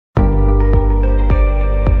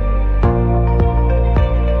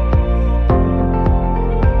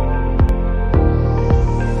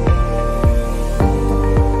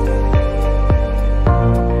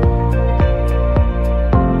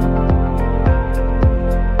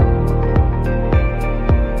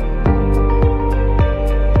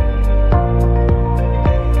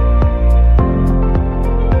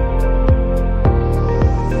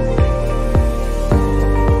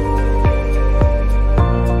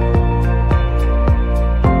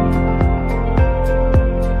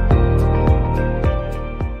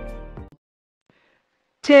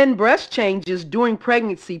10 breast changes during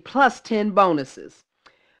pregnancy plus 10 bonuses.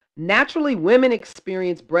 Naturally, women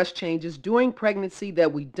experience breast changes during pregnancy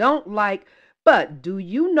that we don't like, but do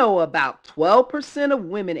you know about 12% of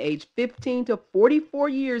women aged 15 to 44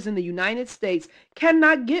 years in the United States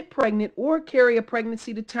cannot get pregnant or carry a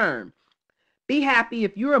pregnancy to term? Be happy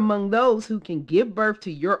if you're among those who can give birth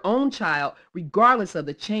to your own child regardless of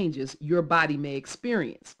the changes your body may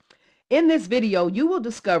experience. In this video, you will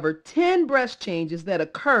discover 10 breast changes that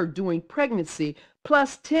occur during pregnancy,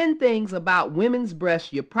 plus 10 things about women's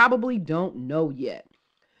breasts you probably don't know yet.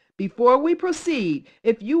 Before we proceed,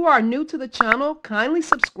 if you are new to the channel, kindly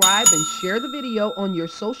subscribe and share the video on your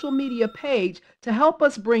social media page to help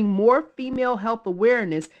us bring more female health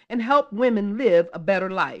awareness and help women live a better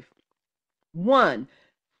life. 1.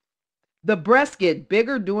 The breasts get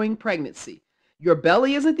bigger during pregnancy. Your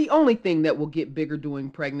belly isn't the only thing that will get bigger during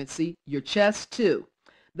pregnancy, your chest too.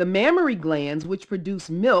 The mammary glands, which produce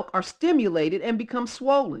milk, are stimulated and become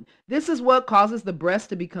swollen. This is what causes the breast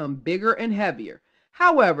to become bigger and heavier.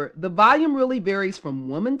 However, the volume really varies from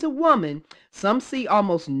woman to woman. Some see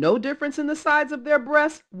almost no difference in the size of their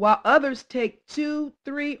breasts, while others take 2,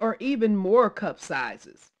 3, or even more cup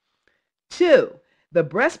sizes. 2. The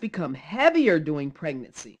breasts become heavier during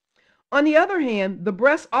pregnancy. On the other hand, the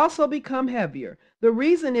breasts also become heavier. The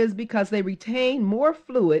reason is because they retain more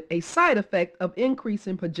fluid, a side effect of increase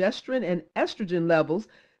in progesterone and estrogen levels,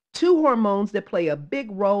 two hormones that play a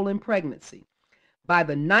big role in pregnancy. By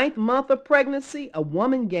the 9th month of pregnancy, a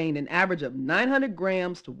woman gained an average of 900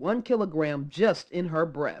 grams to 1 kilogram just in her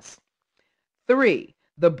breasts. 3.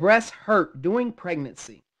 The breasts hurt during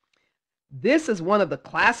pregnancy. This is one of the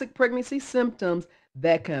classic pregnancy symptoms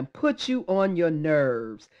that can put you on your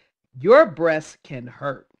nerves. Your breasts can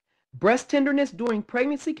hurt. Breast tenderness during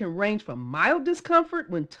pregnancy can range from mild discomfort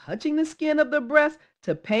when touching the skin of the breast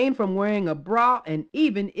to pain from wearing a bra and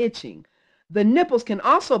even itching. The nipples can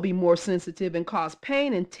also be more sensitive and cause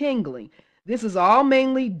pain and tingling. This is all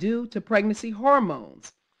mainly due to pregnancy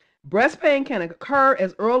hormones. Breast pain can occur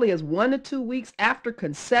as early as 1 to 2 weeks after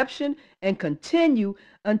conception and continue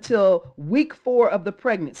until week 4 of the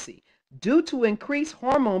pregnancy. Due to increased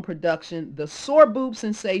hormone production, the sore boob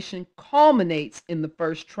sensation culminates in the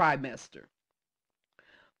first trimester.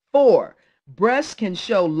 4. Breasts can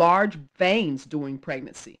show large veins during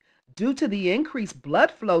pregnancy. Due to the increased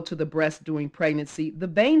blood flow to the breast during pregnancy, the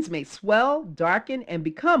veins may swell, darken, and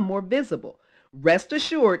become more visible. Rest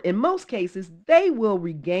assured, in most cases, they will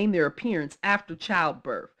regain their appearance after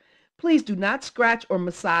childbirth. Please do not scratch or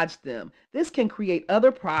massage them. This can create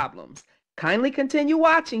other problems. Kindly continue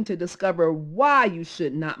watching to discover why you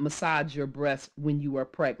should not massage your breasts when you are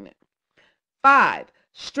pregnant. 5.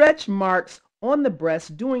 Stretch marks on the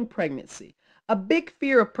breast during pregnancy. A big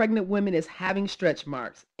fear of pregnant women is having stretch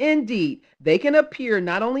marks. Indeed, they can appear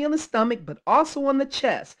not only on the stomach but also on the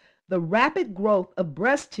chest. The rapid growth of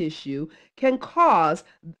breast tissue can cause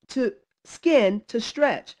skin to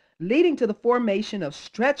stretch, leading to the formation of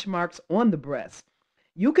stretch marks on the breast.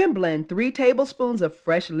 You can blend 3 tablespoons of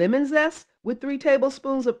fresh lemon zest with 3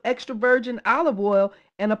 tablespoons of extra virgin olive oil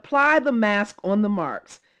and apply the mask on the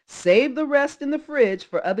marks. Save the rest in the fridge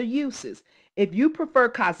for other uses. If you prefer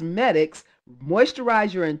cosmetics,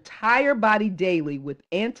 moisturize your entire body daily with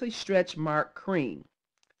anti-stretch mark cream.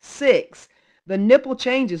 6. The nipple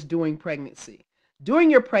changes during pregnancy.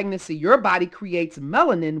 During your pregnancy, your body creates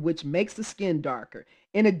melanin, which makes the skin darker.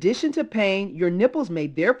 In addition to pain, your nipples may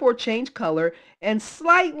therefore change color and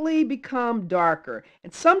slightly become darker.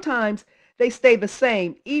 And sometimes they stay the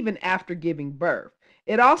same even after giving birth.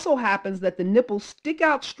 It also happens that the nipples stick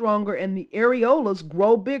out stronger and the areolas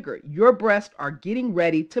grow bigger. Your breasts are getting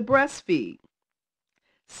ready to breastfeed.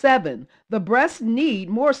 7. The breasts need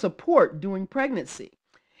more support during pregnancy.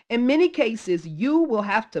 In many cases, you will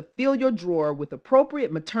have to fill your drawer with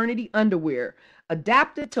appropriate maternity underwear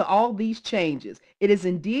adapted to all these changes. It is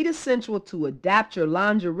indeed essential to adapt your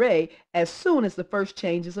lingerie as soon as the first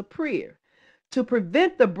changes appear. To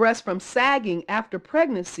prevent the breast from sagging after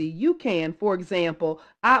pregnancy, you can, for example,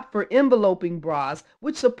 opt for enveloping bras,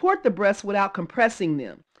 which support the breasts without compressing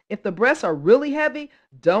them. If the breasts are really heavy,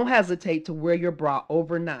 don't hesitate to wear your bra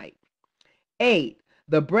overnight. 8.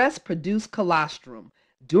 The breasts produce colostrum.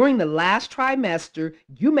 During the last trimester,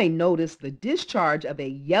 you may notice the discharge of a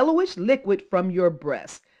yellowish liquid from your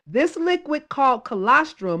breast. This liquid, called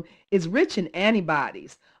colostrum, is rich in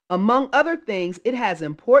antibodies. Among other things, it has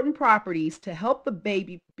important properties to help the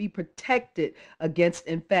baby be protected against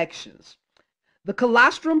infections. The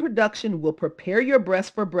colostrum production will prepare your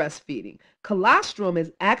breast for breastfeeding. Colostrum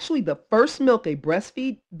is actually the first milk a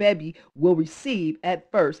breastfeed baby will receive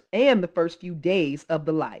at first and the first few days of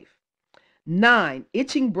the life. 9.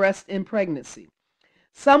 Itching breast in pregnancy.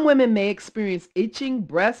 Some women may experience itching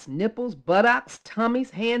breasts, nipples, buttocks, tummies,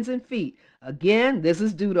 hands, and feet. Again, this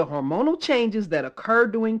is due to hormonal changes that occur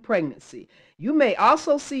during pregnancy. You may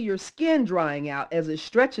also see your skin drying out as it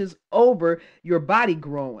stretches over your body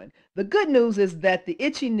growing. The good news is that the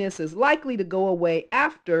itchiness is likely to go away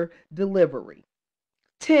after delivery.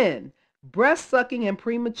 10. Breast sucking and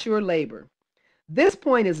premature labor. This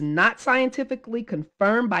point is not scientifically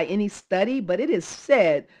confirmed by any study, but it is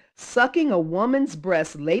said sucking a woman's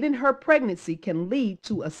breast late in her pregnancy can lead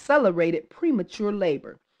to accelerated premature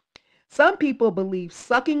labor. Some people believe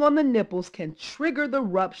sucking on the nipples can trigger the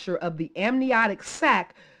rupture of the amniotic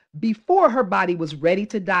sac before her body was ready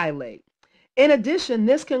to dilate. In addition,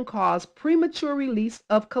 this can cause premature release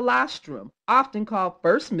of colostrum, often called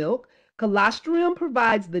first milk. Colostrum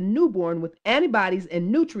provides the newborn with antibodies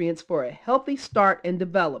and nutrients for a healthy start and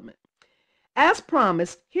development. As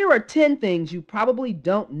promised, here are 10 things you probably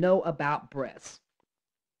don't know about breasts.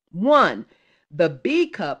 1. The B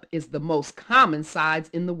cup is the most common size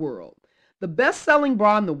in the world. The best-selling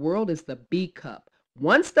bra in the world is the B cup.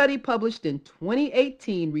 One study published in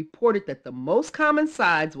 2018 reported that the most common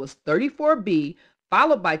size was 34B,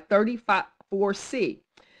 followed by 34C.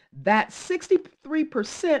 That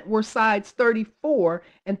 63% were size 34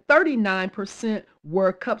 and 39%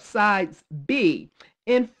 were cup size B.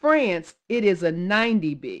 In France, it is a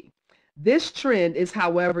 90B. This trend is,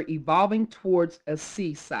 however, evolving towards a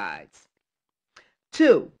C size.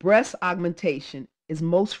 2. Breast augmentation is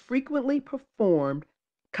most frequently performed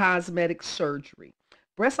cosmetic surgery.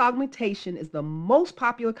 Breast augmentation is the most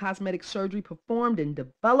popular cosmetic surgery performed in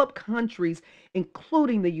developed countries,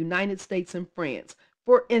 including the United States and France.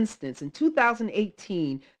 For instance, in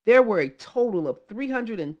 2018, there were a total of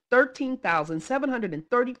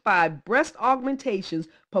 313,735 breast augmentations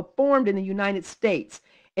performed in the United States.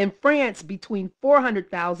 In France, between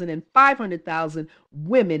 400,000 and 500,000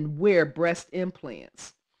 women wear breast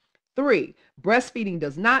implants. 3. Breastfeeding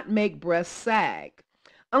does not make breasts sag.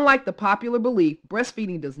 Unlike the popular belief,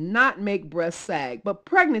 breastfeeding does not make breasts sag, but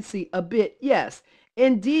pregnancy a bit, yes.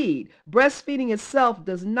 Indeed, breastfeeding itself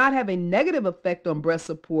does not have a negative effect on breast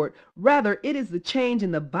support. Rather, it is the change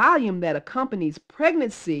in the volume that accompanies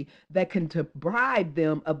pregnancy that can deprive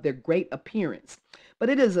them of their great appearance. But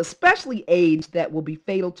it is especially age that will be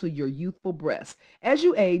fatal to your youthful breasts. As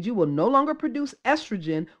you age, you will no longer produce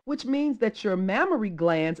estrogen, which means that your mammary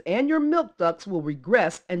glands and your milk ducts will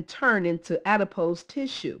regress and turn into adipose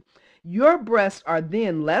tissue. Your breasts are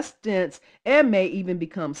then less dense and may even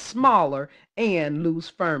become smaller and lose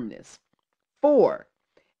firmness. 4.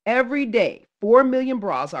 Every day, 4 million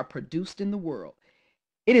bras are produced in the world.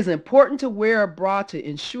 It is important to wear a bra to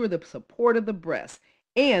ensure the support of the breast,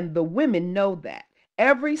 and the women know that.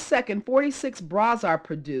 Every second, 46 bras are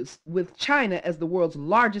produced, with China as the world's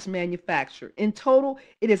largest manufacturer. In total,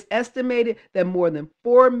 it is estimated that more than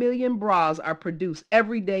 4 million bras are produced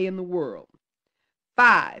every day in the world.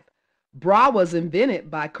 5. Bra was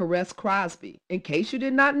invented by Caresse Crosby. In case you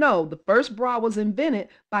did not know, the first bra was invented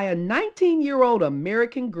by a 19-year-old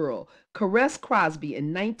American girl, Caresse Crosby,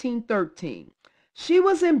 in 1913. She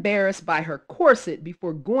was embarrassed by her corset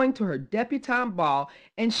before going to her debutante ball,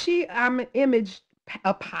 and she imaged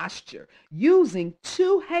a posture. Using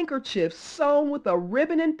 2 handkerchiefs sewn with a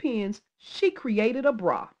ribbon and pins, she created a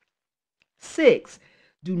bra. 6.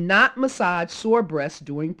 Do not massage sore breasts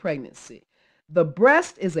during pregnancy. The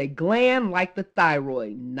breast is a gland like the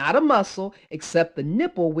thyroid, not a muscle, except the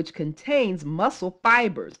nipple, which contains muscle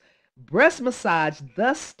fibers. Breast massage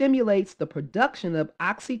thus stimulates the production of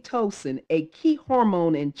oxytocin, a key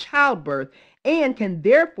hormone in childbirth, and can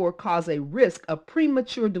therefore cause a risk of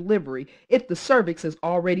premature delivery if the cervix is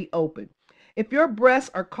already open. If your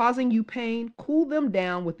breasts are causing you pain, cool them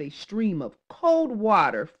down with a stream of cold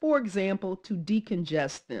water, for example, to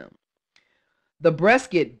decongest them. The breasts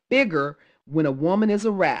get bigger when a woman is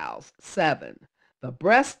aroused. 7. The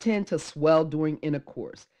breasts tend to swell during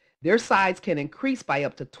intercourse. Their size can increase by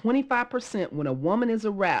up to 25% when a woman is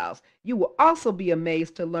aroused. You will also be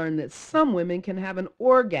amazed to learn that some women can have an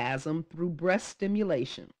orgasm through breast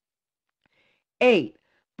stimulation. 8.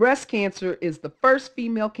 Breast cancer is the first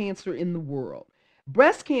female cancer in the world.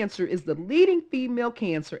 Breast cancer is the leading female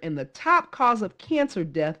cancer and the top cause of cancer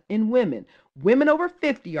death in women. Women over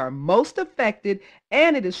 50 are most affected,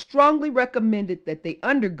 and it is strongly recommended that they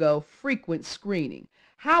undergo frequent screening.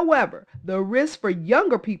 However, the risk for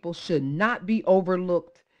younger people should not be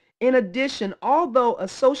overlooked. In addition, although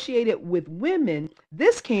associated with women,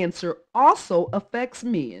 this cancer also affects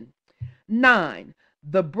men. 9.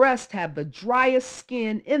 The breasts have the driest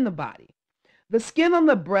skin in the body. The skin on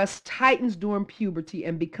the breast tightens during puberty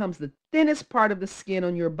and becomes the thinnest part of the skin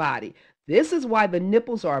on your body. This is why the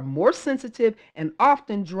nipples are more sensitive and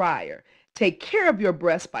often drier. Take care of your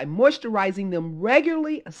breasts by moisturizing them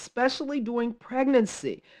regularly, especially during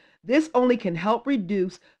pregnancy. This only can help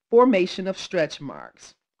reduce formation of stretch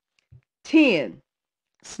marks. 10.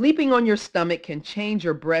 Sleeping on your stomach can change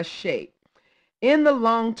your breast shape. In the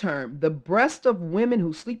long term, the breasts of women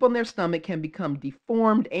who sleep on their stomach can become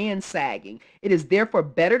deformed and sagging. It is therefore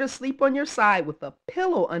better to sleep on your side with a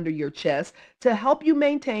pillow under your chest to help you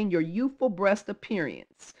maintain your youthful breast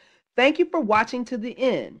appearance. Thank you for watching to the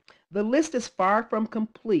end. The list is far from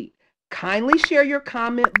complete. Kindly share your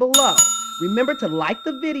comment below. Remember to like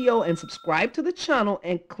the video and subscribe to the channel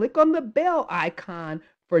and click on the bell icon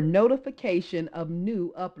for notification of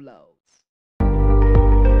new uploads.